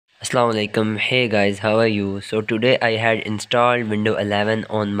Assalamu alaikum. Hey guys, how are you? So today I had installed Windows 11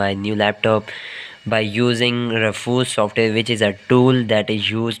 on my new laptop by using Rufus software, which is a tool that is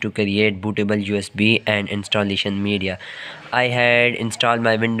used to create bootable USB and installation media. I had installed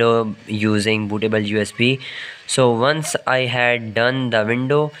my window using bootable USB. So once I had done the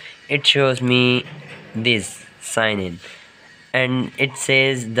window, it shows me this sign in, and it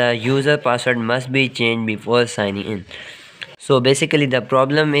says the user password must be changed before signing in. So basically the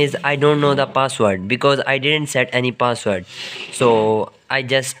problem is I don't know the password because I didn't set any password. So I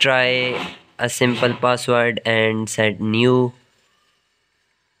just try a simple password and set new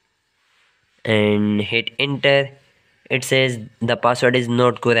and hit enter. It says the password is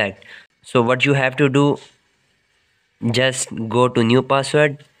not correct. So what you have to do, just go to new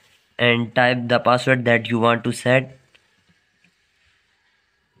password and type the password that you want to set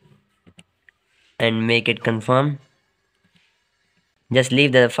and make it confirm. Just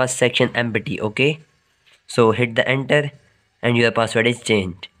leave the first section empty, okay? So hit the enter and your password is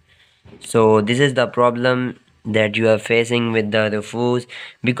changed. So this is the problem that you are facing with the Rufus,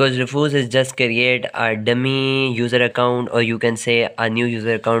 because Rufus is just create a dummy user account, or you can say a new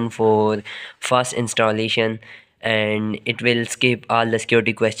user account for fast installation, and it will skip all the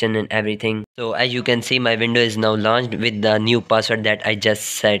security question and everything. So as you can see, my window is now launched with the new password that I just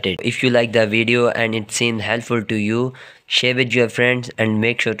set it. If you like the video and it seemed helpful to you, share with your friends and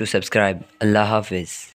make sure to subscribe. Allah Hafiz.